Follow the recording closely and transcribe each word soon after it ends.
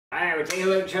Alright, we're taking a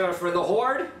look for the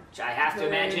Hoard, which I have to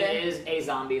imagine is a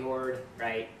zombie horde,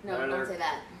 right? No, don't say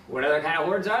that. What other kind of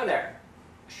hordes are there?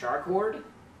 A shark horde?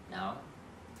 No.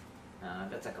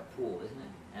 That's like a pool, isn't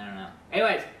it? I don't know.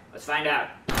 Anyways, let's find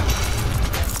out.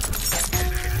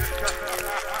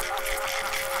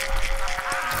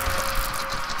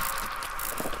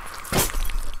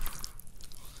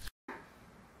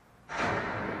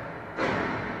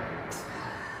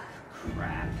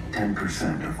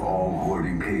 10% of all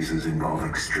hoarding cases involve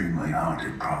extremely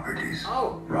haunted properties.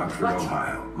 Oh, Rockford, what?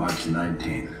 Ohio, March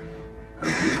 19th. A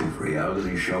group of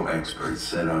reality show experts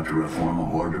set out to reform a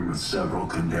hoarder with several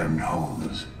condemned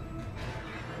homes.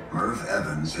 Murph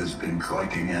Evans has been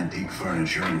collecting antique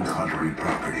furniture and pottery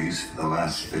properties for the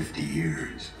last 50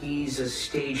 years. He's a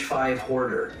stage 5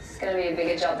 hoarder. It's going to be a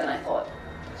bigger job than I thought.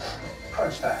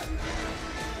 Crunch time.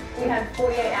 We have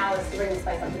 48 hours to bring this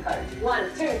place up to code. 1,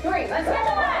 2, 3, let's get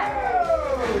to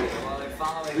work! Well, they're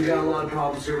following. We got a lot of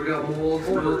problems here. We got mold,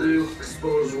 mildew,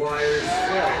 exposed wires.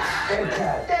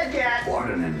 Dead cat.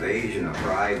 What an invasion of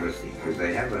privacy, because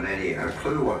they haven't any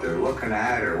clue what they're looking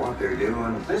at or what they're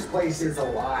doing. This place is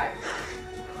alive.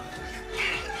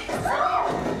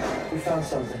 We found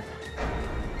something.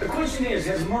 The question is,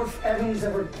 has Murph Evans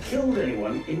ever killed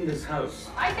anyone in this house?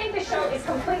 I think the show is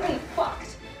completely fucked.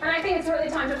 And I think it's really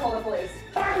time to call the police.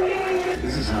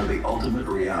 This is how the ultimate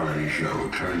reality show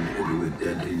turned into a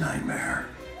deadly nightmare.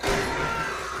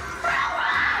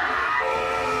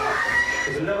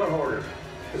 There's another hoarder.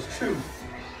 There's 2.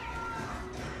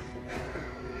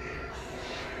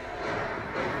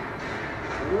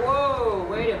 Whoa,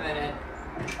 wait a minute.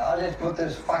 I'll just put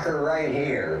this fucker right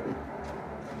here.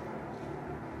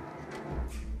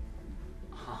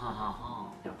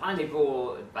 Now,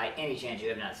 Pontypool, by any chance you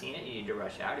have not seen it, you need to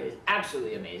rush out. It is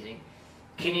absolutely amazing.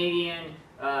 Canadian,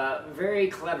 very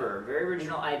clever, very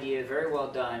original idea, very well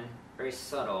done, very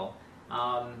subtle.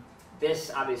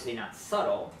 This, obviously not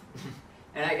subtle.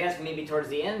 And I guess maybe towards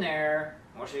the end there,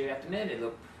 what should you have to admit, it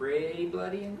looked pretty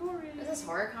bloody and gory. Is this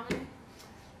horror comedy?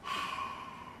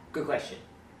 Good question.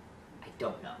 I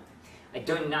don't know.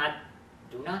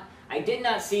 I did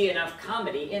not see enough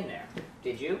comedy in there.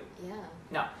 Did you? Yeah.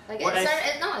 No. Like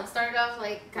it started off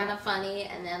like kind of funny,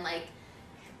 and then like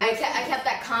I kept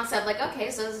that concept like,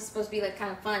 okay, so this is supposed to be like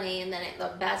kind of funny, and then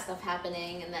the bad stuff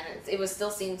happening, and then it was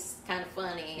still seems kind of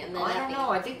funny, and then I don't know.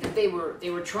 I think that they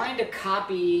were trying to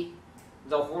copy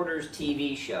the Hoarders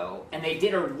TV show, and they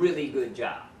did a really good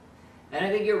job. And I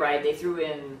think you're right. They threw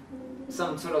in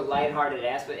some sort of lighthearted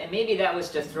aspect, and maybe that was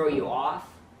to throw you off,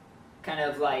 kind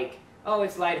of like, oh,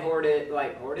 it's lighthearted.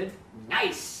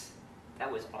 Nice. That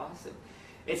was awesome.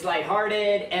 It's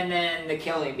lighthearted, and then the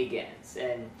killing begins.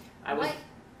 And I was.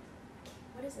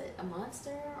 What is it? A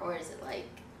monster, or is it like?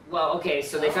 Well, okay,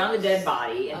 so they found the dead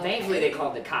body, and Okay. thankfully they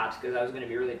called the cops because I was going to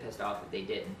be really pissed off if they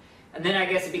didn't. And then I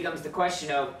guess it becomes the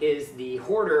question of, is the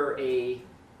hoarder a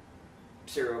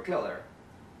serial killer?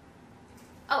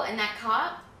 Oh, and that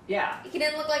cop? Yeah. He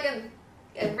didn't look like a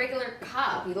regular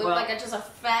cop. He looked like just a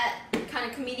fat kind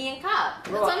of comedian cop.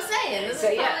 That's what I'm saying. This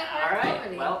is probably all right.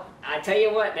 comedy. Well, I tell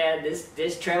you what, man,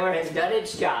 this trailer has done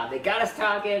its job. It got us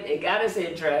talking. It got us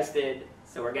interested.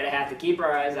 So we're gonna have to keep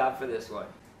our eyes out for this one.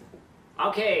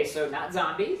 Okay, so not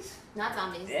zombies. Not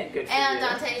zombies. Yeah, good for And you.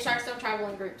 Dante, sharks don't travel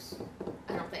in groups.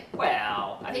 I don't think.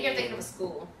 Well, I think you're thinking of a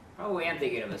school. Probably am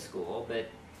thinking of a school, but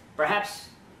perhaps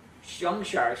young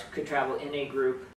sharks could travel in a group